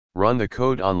Run the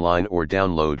code online or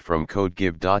download from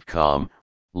codegib.com,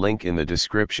 link in the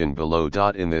description below.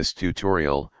 In this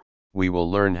tutorial, we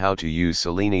will learn how to use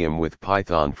Selenium with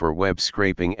Python for web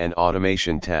scraping and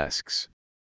automation tasks.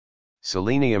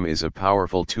 Selenium is a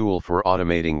powerful tool for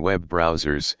automating web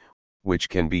browsers, which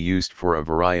can be used for a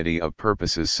variety of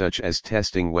purposes such as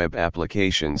testing web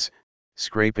applications,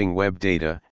 scraping web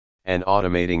data, and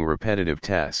automating repetitive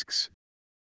tasks.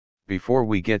 Before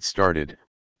we get started,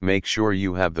 make sure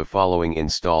you have the following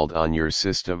installed on your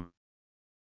system.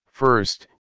 First,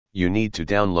 you need to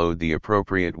download the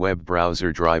appropriate web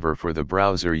browser driver for the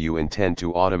browser you intend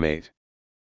to automate.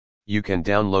 You can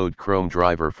download Chrome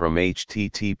driver from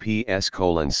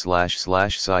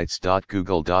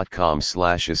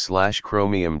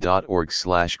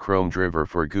https://sites.google.com/chromium.org/Chrome driver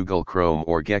for Google Chrome,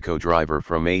 or Gecko driver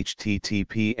from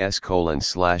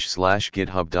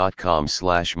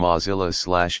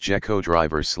https://github.com/mozilla/gecko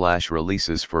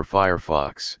driver/releases for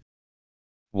Firefox.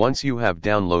 Once you have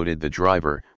downloaded the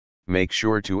driver, make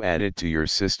sure to add it to your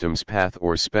system's path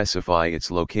or specify its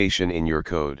location in your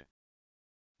code.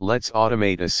 Let's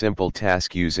automate a simple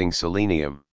task using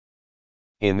Selenium.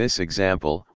 In this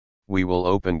example, we will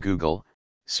open Google,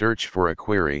 search for a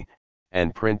query,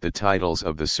 and print the titles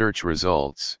of the search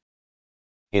results.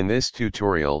 In this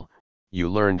tutorial, you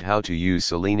learned how to use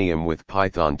Selenium with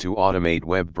Python to automate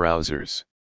web browsers.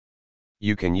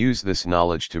 You can use this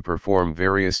knowledge to perform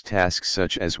various tasks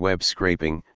such as web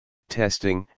scraping,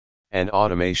 testing, and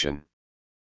automation.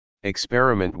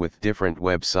 Experiment with different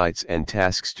websites and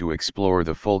tasks to explore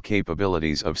the full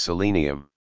capabilities of Selenium.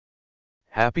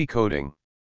 Happy coding!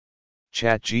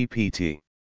 ChatGPT